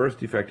so many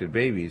birth-defected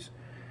babies.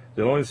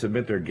 They'll only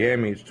submit their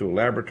gametes to a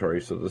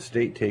laboratory so the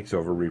state takes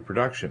over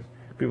reproduction.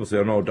 People say,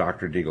 oh, no,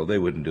 Dr. Deagle, they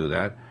wouldn't do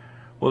that.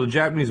 Well, the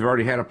Japanese have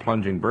already had a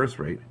plunging birth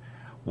rate.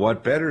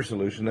 What better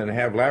solution than to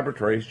have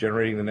laboratories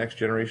generating the next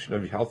generation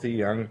of healthy,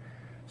 young,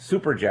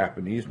 super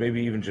Japanese,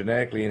 maybe even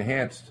genetically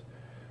enhanced?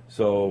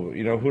 So,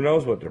 you know, who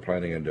knows what they're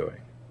planning on doing?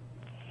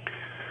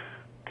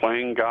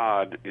 Playing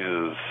God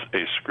is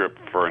a script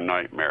for a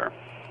nightmare.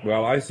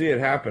 Well, I see it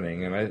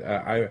happening, and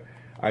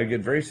I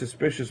get very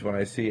suspicious when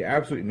I see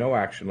absolutely no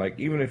action. Like,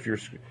 even if you're,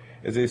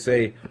 as they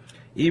say,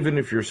 even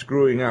if you're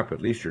screwing up, at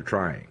least you're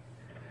trying.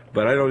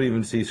 But I don't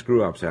even see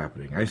screw-ups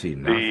happening. I see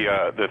nothing.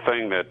 The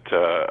thing that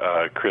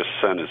Chris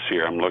sent us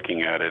here, I'm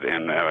looking at it,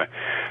 and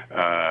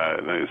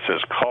it says,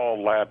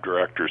 call lab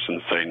directors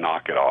and say,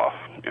 knock it off,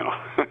 you know.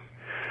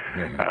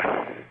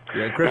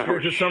 Yeah, Chris,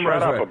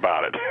 summarize shut up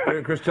about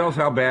it. Chris, tell us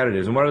how bad it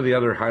is, and what are the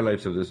other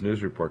highlights of this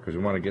news report, because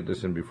we want to get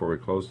this in before we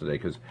close today,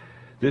 because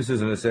this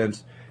is, in a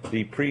sense,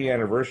 the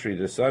pre-anniversary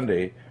this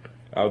Sunday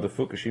of the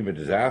Fukushima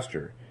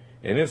disaster,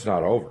 and it's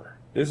not over.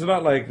 This is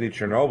not like the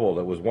Chernobyl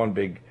that was one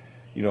big,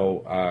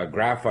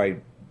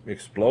 graphite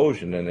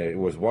explosion, and it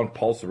was one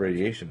pulse of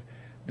radiation.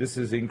 This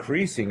is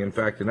increasing. In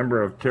fact, the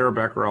number of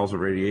terabecquerels of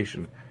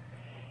radiation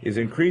is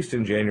increased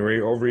in January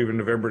over even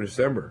November,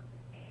 December.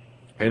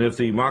 And if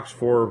the MOX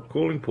 4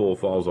 cooling pool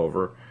falls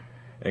over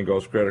and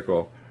goes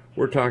critical,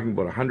 we're talking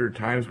about 100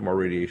 times more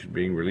radiation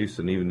being released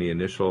than even the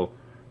initial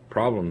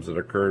problems that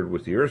occurred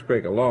with the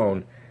earthquake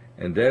alone,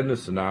 and then the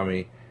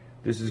tsunami.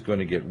 This is going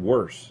to get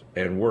worse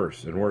and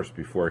worse and worse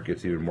before it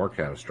gets even more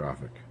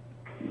catastrophic.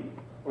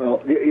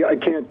 Well, I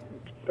can't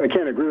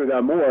agree with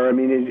that more. I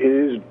mean, it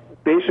is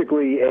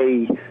basically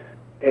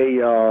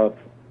a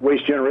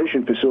waste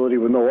generation facility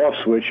with no off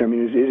switch. I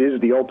mean, it is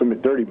the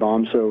ultimate dirty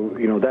bomb. So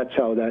that's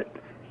how that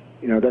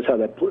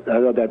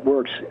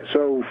works.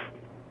 So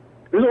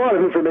there's a lot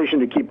of information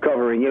to keep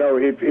covering.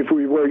 If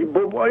we were,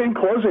 but in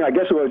closing, I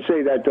guess I would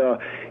say that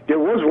there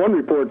was one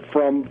report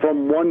from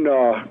one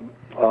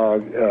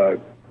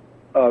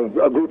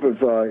a group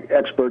of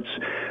experts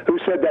who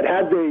said that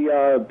had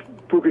the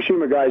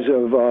Fukushima guys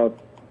have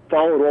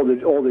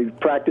followed all the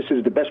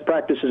practices, the best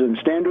practices and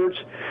standards,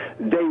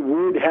 they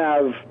would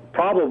have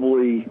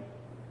probably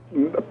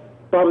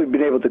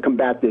been able to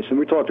combat this. And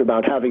we talked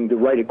about having the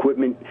right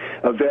equipment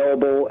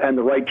available and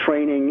the right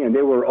training, and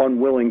they were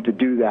unwilling to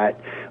do that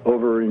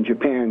over in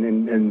Japan,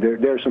 and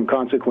there are some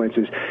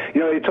consequences.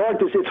 It's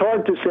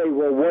hard to say,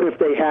 well, what if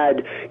they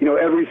had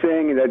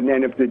everything, and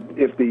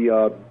if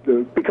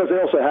the because they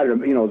also had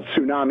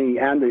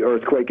tsunami and the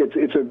earthquake.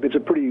 It's a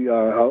pretty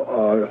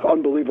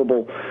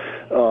unbelievable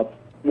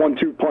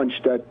 1-2 punch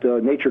that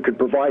nature could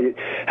provide it.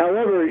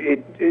 However,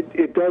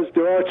 it does.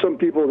 There are some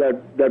people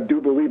that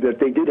do believe that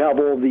they did have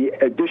all the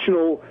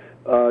additional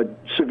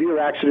severe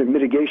accident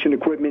mitigation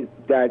equipment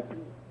that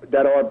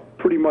are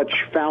pretty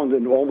much found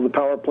in all of the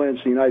power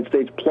plants in the United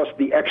States, plus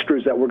the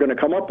extras that we're going to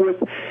come up with.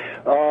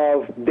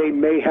 They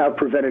may have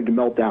prevented the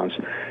meltdowns,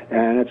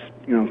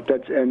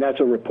 and that's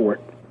a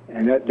report.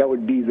 And that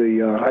would be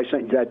I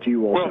sent that to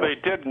you also. Well, they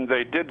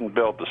didn't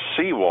build the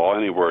seawall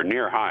anywhere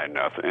near high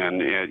enough,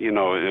 and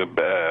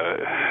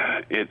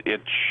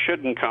it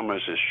shouldn't come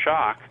as a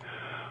shock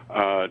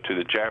to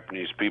the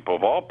Japanese people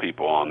of all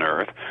people on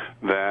Earth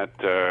that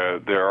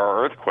there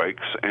are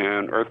earthquakes,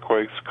 and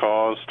earthquakes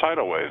cause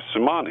tidal waves,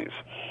 tsunamis,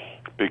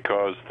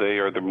 because they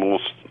are the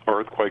most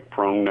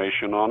earthquake-prone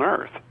nation on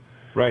Earth.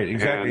 Right,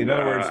 exactly. And, in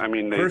other words, I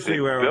mean, they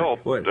built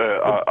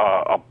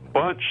a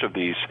bunch of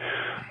these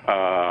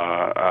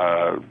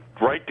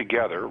right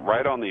together,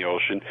 right on the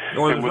ocean,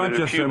 and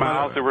within a few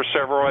miles there were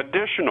several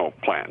additional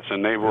plants,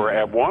 and they were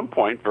at one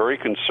point very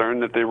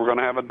concerned that they were going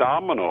to have a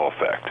domino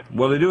effect.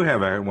 Well, they do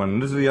have one.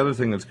 This is the other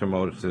thing that's come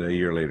out a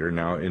year later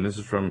now, and this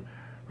is from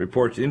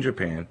reports in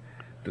Japan,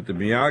 that the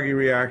Miyagi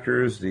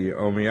reactors, the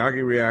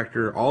Omiyagi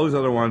reactor, all these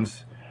other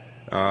ones,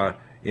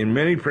 in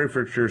many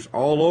prefectures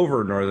all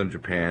over northern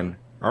Japan,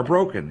 are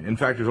broken. In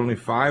fact, there's only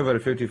 5 out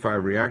of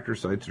 55 reactor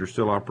sites that are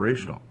still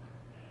operational.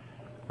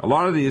 A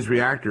lot of these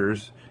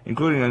reactors,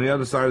 including on the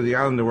other side of the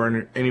island that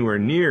weren't anywhere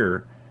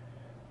near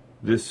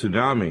this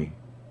tsunami,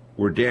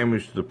 were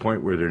damaged to the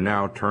point where they're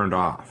now turned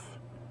off.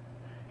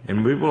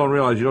 And people don't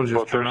realize you don't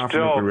just turn off a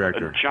nuclear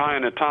reactor.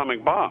 Giant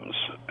atomic bombs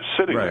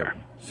sitting there.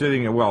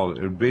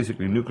 Sitting,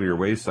 basically nuclear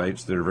waste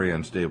sites that are very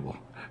unstable.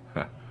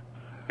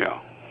 Yeah.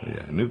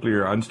 Yeah,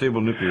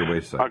 unstable nuclear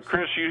waste sites.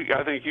 Chris,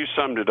 I think you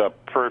summed it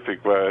up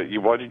perfect.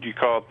 What did you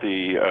call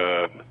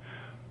it?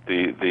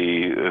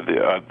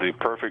 The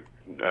perfect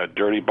a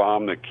dirty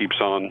bomb that keeps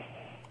on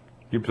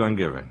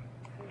giving.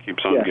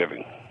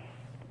 Giving.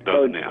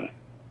 Doesn't end.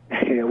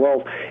 Yeah,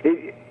 well,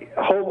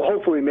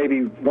 hopefully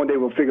maybe one day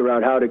we'll figure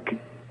out how to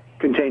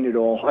contain it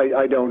all.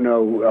 I don't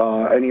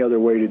know any other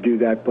way to do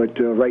that, but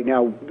right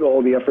now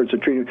all the efforts are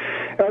treated.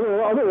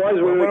 Otherwise,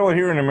 well,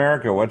 here in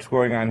America, what's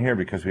going on here?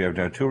 Because we have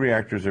now 2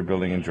 reactors they're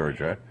building in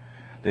Georgia.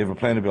 They have a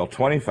plan to build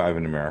 25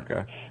 in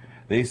America.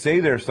 They say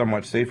they're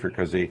somewhat safer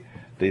because they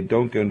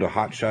don't go into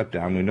hot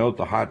shutdown. We know that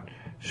the hot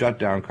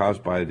shutdown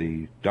caused by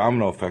the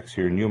domino effects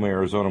here in Yuma,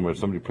 Arizona, where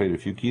somebody played a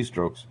few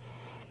keystrokes,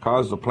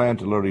 caused the plant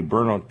to literally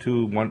burn out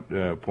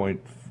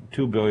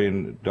 $1.2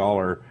 billion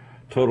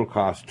total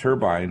cost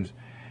turbines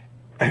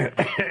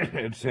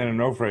at San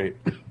Onofre.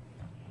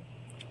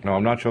 No,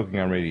 I'm not choking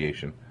on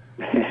radiation.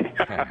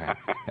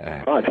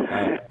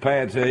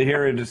 Plants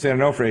here in San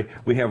Onofre,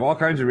 we have all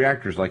kinds of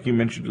reactors, like you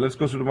mentioned. Let's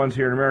go through the ones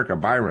here in America.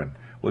 Byron,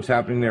 what's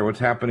happening there? What's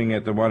happening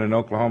at the one in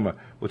Oklahoma?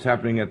 What's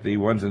happening at the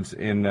ones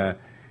in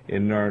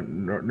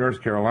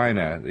North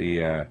Carolina,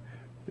 the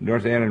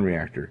North Annan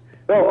reactor?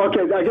 Oh,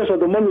 okay. I guess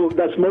the one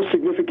that's most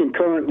significant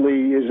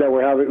currently is that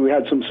we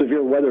had some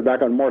severe weather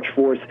back on March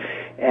 4th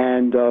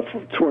and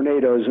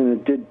tornadoes, and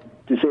it did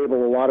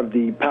disable a lot of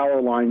the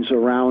power lines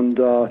around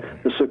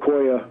the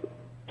Sequoia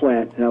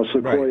plant. Now,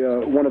 Sequoia,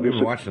 right. one of We've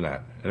been watching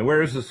that. And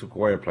where is the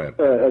Sequoia plant?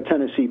 A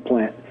Tennessee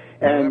plant.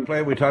 And that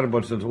plant we talked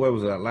about since, what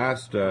was that,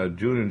 last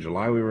June and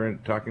July we were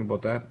talking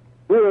about that?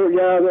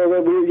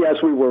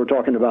 Yes, we were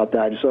talking about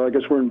that. So I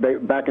guess we're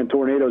back in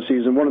tornado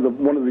season. One of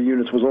the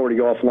units was already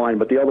offline,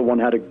 but the other one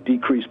had to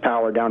decrease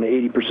power down to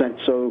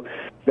 80%, so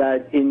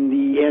that in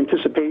the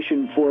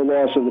anticipation for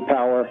loss of the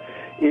power,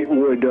 it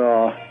would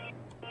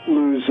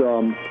lose.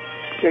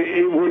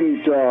 It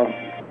wouldn't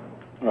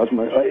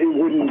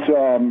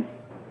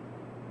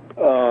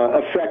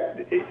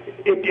affect.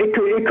 It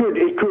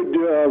could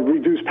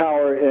reduce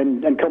power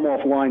and come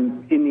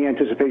offline in the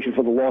anticipation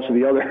for the loss of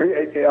the other.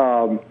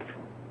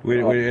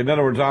 In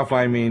other words,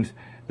 offline means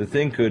the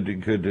thing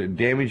could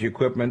damage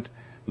equipment,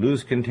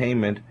 lose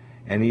containment,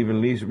 and even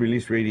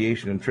release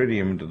radiation and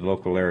tritium into the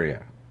local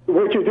area.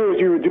 What you do is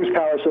you reduce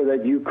power so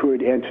that you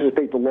could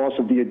anticipate the loss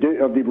of the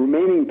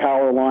remaining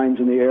power lines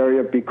in the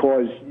area,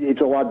 because it's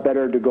a lot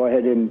better to go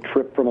ahead and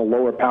trip from a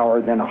lower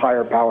power than a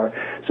higher power.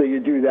 So you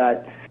do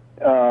that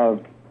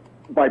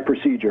by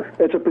procedure.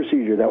 It's a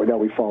procedure that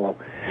we follow.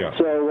 Yeah.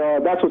 So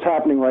that's what's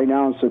happening right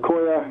now in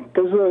Sequoia,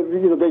 because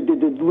they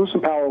did lose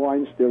some power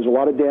lines. There's a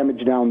lot of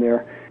damage down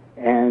there,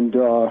 and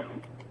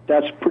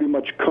that's pretty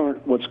much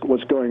current what's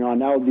going on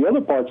now. The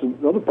other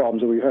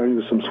problems that we're having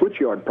is some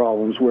switchyard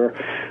problems where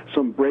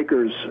some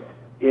breakers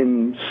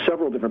in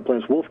several different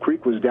plants. Wolf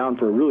Creek was down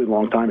for a really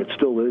long time. It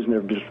still is, and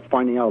they're just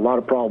finding out a lot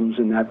of problems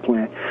in that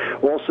plant.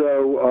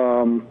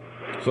 Also.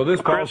 So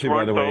this policy, Chris,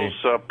 by the way,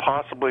 those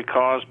possibly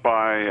caused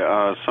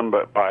by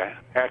by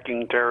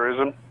hacking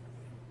terrorism?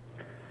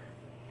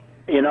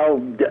 I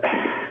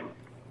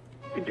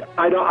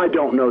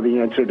don't know the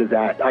answer to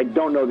that. I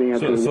don't know the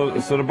answer.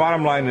 So the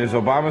bottom line is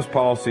Obama's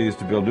policy is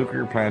to build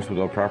nuclear plants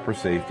without proper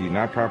safety,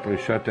 not properly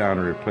shut down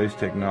or replace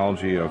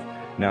technology of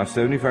now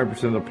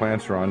 75% of the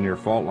plants are on near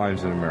fault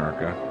lines in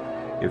America.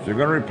 If they're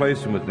going to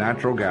replace them with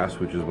natural gas,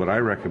 which is what I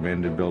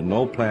recommend, and build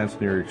no plants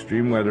near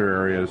extreme weather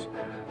areas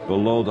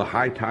below the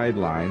high tide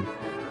line,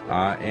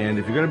 and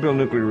if you're going to build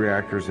nuclear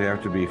reactors, they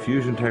have to be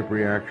fusion-type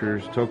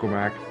reactors,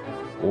 tokamak,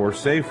 or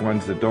safe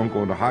ones that don't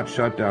go into hot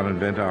shutdown and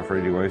vent off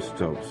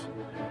radioisotopes.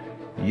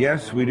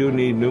 Yes, we do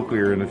need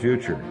nuclear in the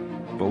future,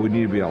 but we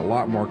need to be a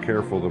lot more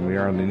careful than we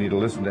are, and they need to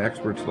listen to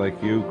experts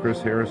like you,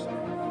 Chris Harris.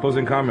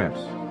 Closing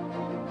comments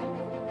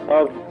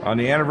on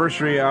the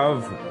anniversary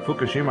of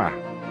Fukushima.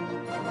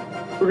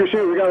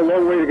 Fukushima, we got a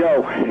long way to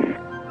go.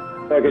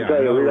 I can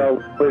tell you, we got a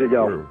way to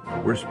go.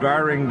 We're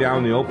spiraling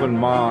down the open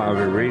maw of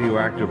a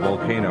radioactive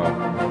volcano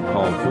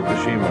called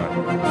Fukushima,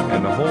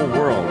 and the whole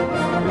world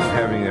is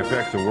having the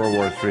effects of World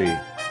War III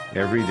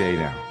every day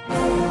now.